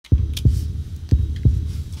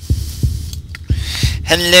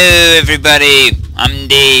Hello everybody, I'm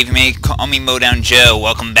Dave, you may call me Modown Joe.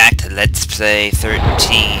 Welcome back to Let's Play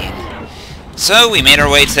 13. So, we made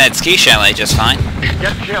our way to that ski chalet just fine.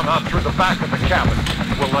 Get Kim out through the back of the cabin.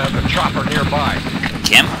 We'll land the chopper nearby.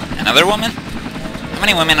 Kim? Another woman? How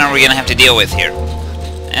many women are we gonna have to deal with here?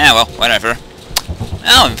 Yeah, well, whatever.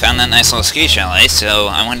 Well, we found that nice little ski chalet, so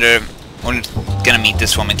I wonder... We're gonna meet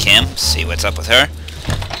this woman Kim, see what's up with her.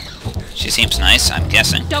 She seems nice, I'm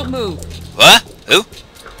guessing. Don't move! What? Who?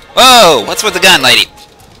 Whoa! What's with the gun, lady?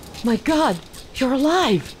 My God, you're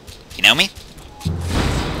alive! You know me?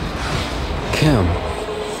 Kim,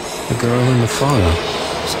 the girl in the photo.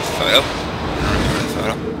 Is it a photo? I don't remember the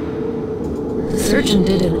photo. The surgeon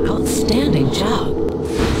did an outstanding job.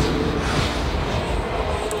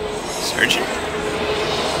 Surgeon?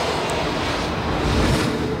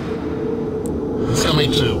 Tell me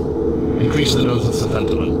to increase the dose of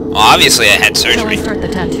fentanyl. Well, obviously I had Shall I surgery. start the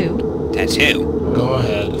tattoo? Tattoo? Go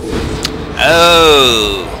ahead.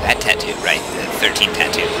 Oh, that tattoo, right. The 13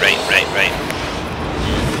 tattoo. Right.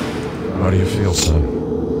 How do you feel, son?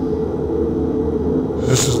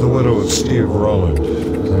 This is the widow of Steve Rowland,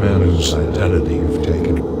 the man whose identity you've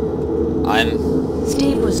taken.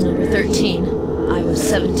 Steve was number 13. I was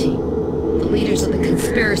 17. The leaders of the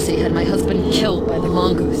conspiracy had my husband killed by the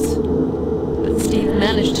mongoose. But Steve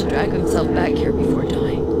managed to drag himself back here before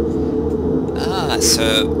dying. Ah,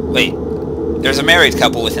 so... Wait. There's a married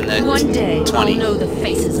couple within the One day, 20. I'll know the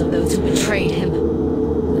faces of those who betrayed him.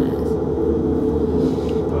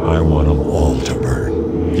 I want them all to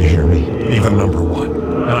burn. You hear me? Even number one.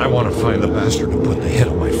 And I want to find the bastard who put the hit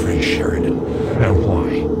on my friend Sheridan. And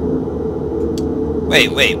why?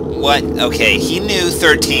 Wait, what? Okay, he knew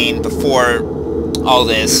 13 before all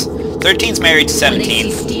this. 13's married to When they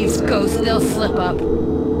 17. see Steve's ghost, they'll slip up.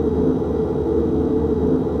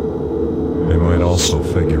 They might also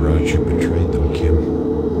figure out you betrayed them, Kim.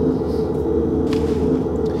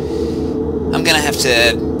 I'm gonna have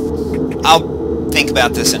to... I'll think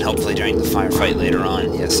about this and hopefully during the firefight later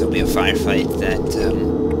on. Yes, there'll be a firefight that,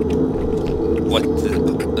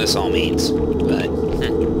 this all means. But,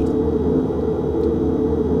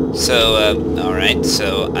 So, alright,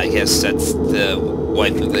 so I guess that's the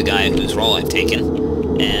wife of the guy whose role I've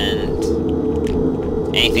taken. And...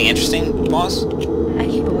 anything interesting, boss? I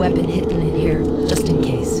keep a weapon hidden in here, just in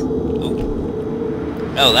case. Ooh.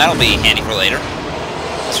 Oh, that'll be handy for later.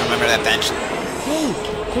 Just remember that bench. Hey,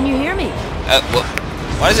 can you hear me?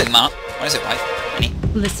 What is it, Mom? What is it, wife? Honey?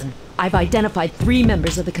 Listen, I've identified 3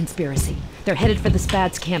 members of the conspiracy. They're headed for the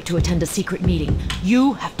Spads camp to attend a secret meeting.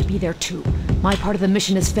 You have to be there too. My part of the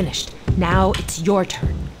mission is finished. Now it's your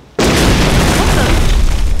turn.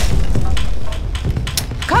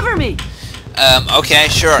 Cover me! Okay,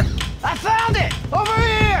 sure. I found it! Over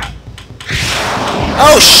here!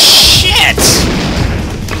 Oh, shit!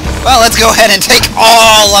 Well, let's go ahead and take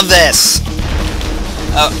all of this!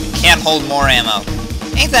 Oh, can't hold more ammo.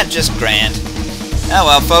 Ain't that just grand? Oh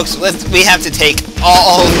well, folks, we have to take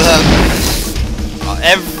all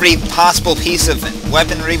every possible piece of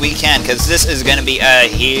weaponry we can, because this is going to be a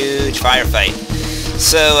huge firefight.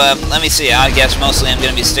 So, let me see, I guess mostly I'm going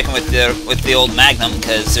to be sticking with the old Magnum,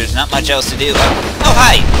 because there's not much else to do. Oh,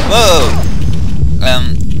 hi! Whoa!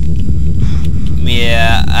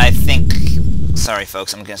 Yeah, I think... Sorry,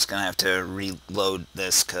 folks, I'm just going to have to reload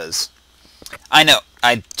this, because... I know,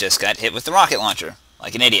 I just got hit with the rocket launcher,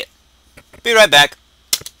 like an idiot. Be right back.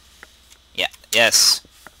 Yeah, yes.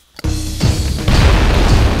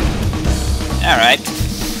 Alright.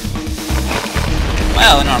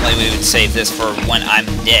 Well, normally we would save this for when I'm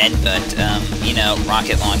dead, but, you know,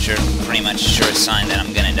 rocket launcher, pretty much sure sign that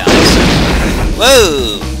I'm gonna die, so...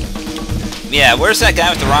 Whoa! Yeah, where's that guy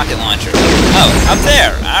with the rocket launcher? Oh, up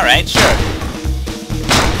there! Alright, sure.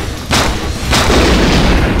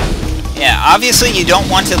 Yeah, obviously you don't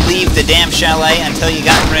want to leave the damn chalet until you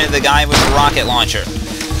gotten rid of the guy with the rocket launcher.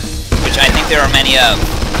 Which I think there are many of.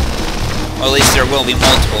 Or at least there will be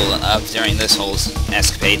multiple of during this whole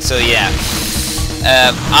escapade, so yeah.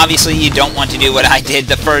 Obviously you don't want to do what I did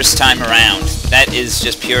the first time around. That is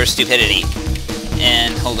just pure stupidity.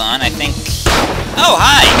 And, hold on, I think... Oh,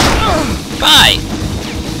 hi! Bye!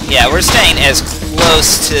 Yeah, we're staying as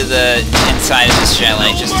close to the inside of this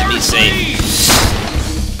chalet just to be safe.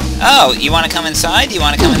 Oh, you want to come inside? You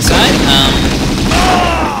want to come inside?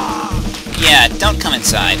 Yeah, don't come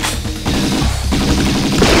inside.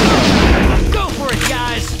 Go for it,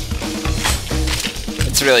 guys!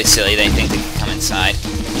 It's really silly they think they can come inside.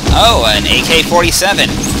 Oh, an AK-47.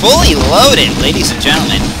 Fully loaded, ladies and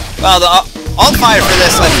gentlemen. Well, the alt-fire for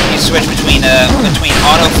this lets you switch between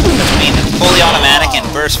fully automatic and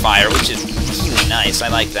burst fire, which is really nice. I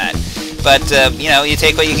like that. But, you know, you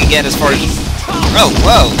take what you can get as far as... Oh,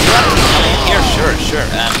 whoa! Here, sure.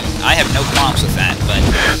 I have no qualms with that, but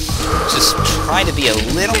just try to be a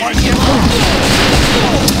little more careful.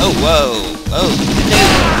 Oh, whoa. Oh,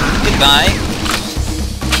 goodbye.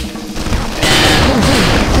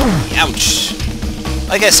 And... ouch.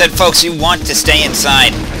 Like I said, folks, you want to stay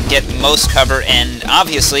inside, get most cover, and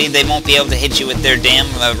obviously they won't be able to hit you with their damn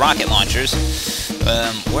rocket launchers.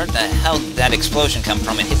 Where the hell did that explosion come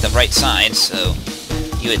from? It hit the right side, so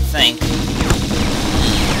you would think...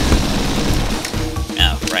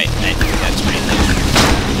 oh, right, I think that's pretty low.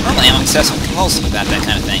 Normally I'm obsessive compulsive about that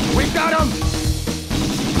kind of thing. We've got him!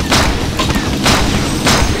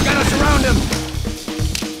 We gotta surround him!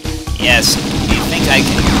 Yes, you think I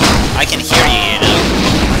can hear you, you know?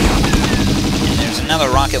 And there's another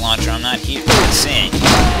rocket launcher I'm not seeing.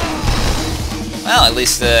 Well, at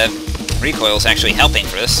least the recoil's actually helping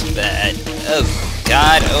for us, but oh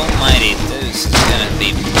God almighty, this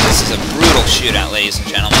is a brutal shootout, ladies and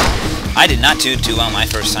gentlemen. I did not do too well my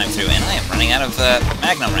first time through, and I am running out of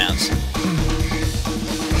Magnum rounds.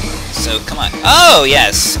 So come on. Oh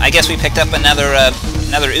yes, I guess we picked up another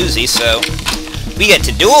Uzi, so we get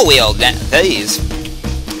to dual wield these.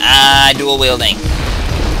 Dual wielding,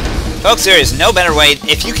 folks. There is no better way.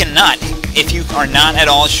 If you are not at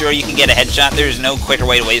all sure you can get a headshot, there is no quicker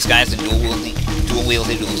way to waste guys than dual wielding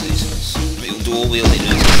Uzis.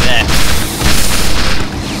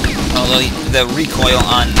 Although the recoil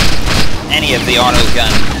on any of the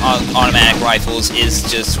automatic rifles is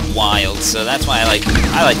just wild, so that's why I like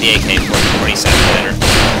the AK-47 better.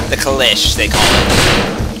 The Kalish, they call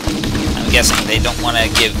it. I'm guessing they don't want to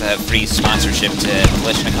give free sponsorship to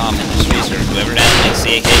Kalishnikov Industries or whoever that makes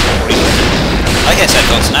the AK-47. Like I said,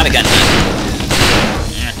 folks, not a gun nut.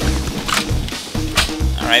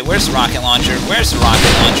 Alright, where's the rocket launcher? Where's the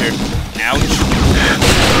rocket launcher? Ouch.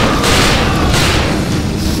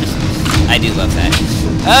 I do love that.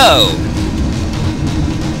 Oh!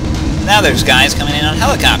 Now there's guys coming in on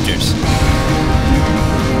helicopters.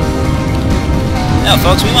 No,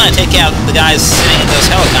 folks, we want to take out the guys sitting in those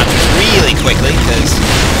helicopters really quickly, because,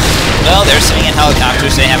 well, they're sitting in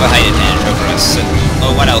helicopters, they have a height advantage over us, so,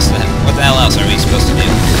 well, what else? What the hell else are we supposed to do?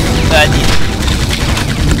 But,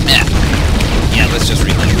 yeah, let's just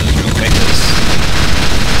reload those real quick,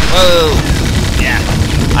 whoa, yeah,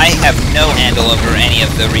 I have no handle over any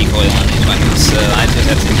of the recoil on these weapons, so I just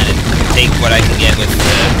have to kind of take what I can get with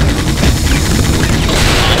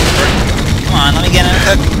come on, let me get in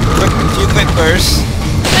a few quick bursts.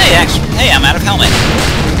 Hey, I'm out of helmet.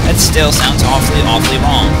 That still sounds awfully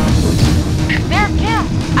wrong. There's Kim.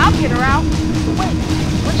 I'll get her out. Wait,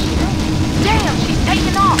 what's she doing? Damn, she's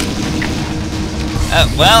taking off.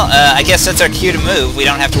 Well, I guess that's our cue to move. We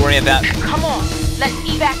don't have to worry about... Come on, let's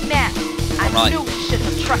evac now. I knew we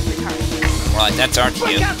shouldn't have trusted her. Right, that's our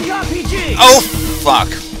cue. Break out the RPG! Oh,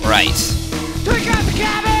 fuck. Right. Break out the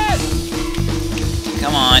cabin!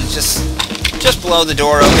 Come on, just blow the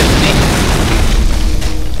door open for me.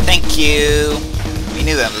 Thank you. We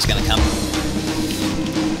knew that was gonna come.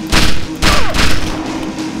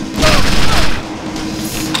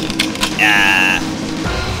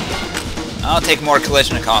 I'll take more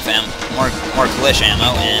Kalishnikov ammo, more Kalish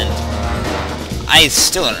ammo, and I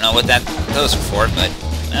still don't know what those are for, but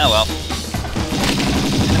oh well.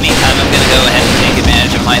 In the meantime, I'm gonna go ahead and take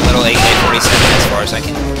advantage of my little AK-47 as far as I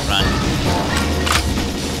can run.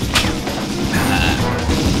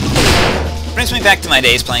 Brings me back to my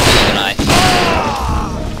days playing GoldenEye.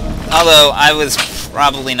 Although I was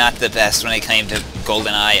probably not the best when it came to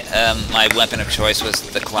GoldenEye. My weapon of choice was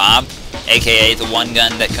the Klob, aka the one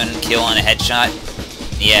gun that couldn't kill on a headshot.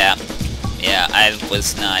 Yeah, I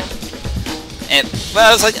was not. But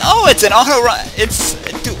I was like, oh, it's an auto run. It's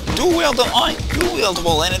dual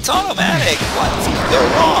wieldable, and it's automatic. What could go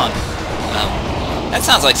wrong? That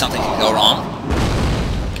sounds like something could go wrong.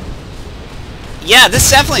 Yeah, this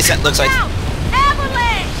definitely looks like...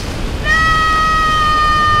 Avalanche! No!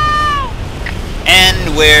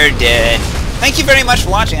 And we're dead. Thank you very much for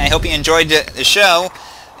watching. I hope you enjoyed the show.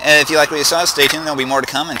 If you like what you saw, stay tuned. There'll be more to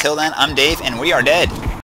come. Until then, I'm Dave, and we are dead.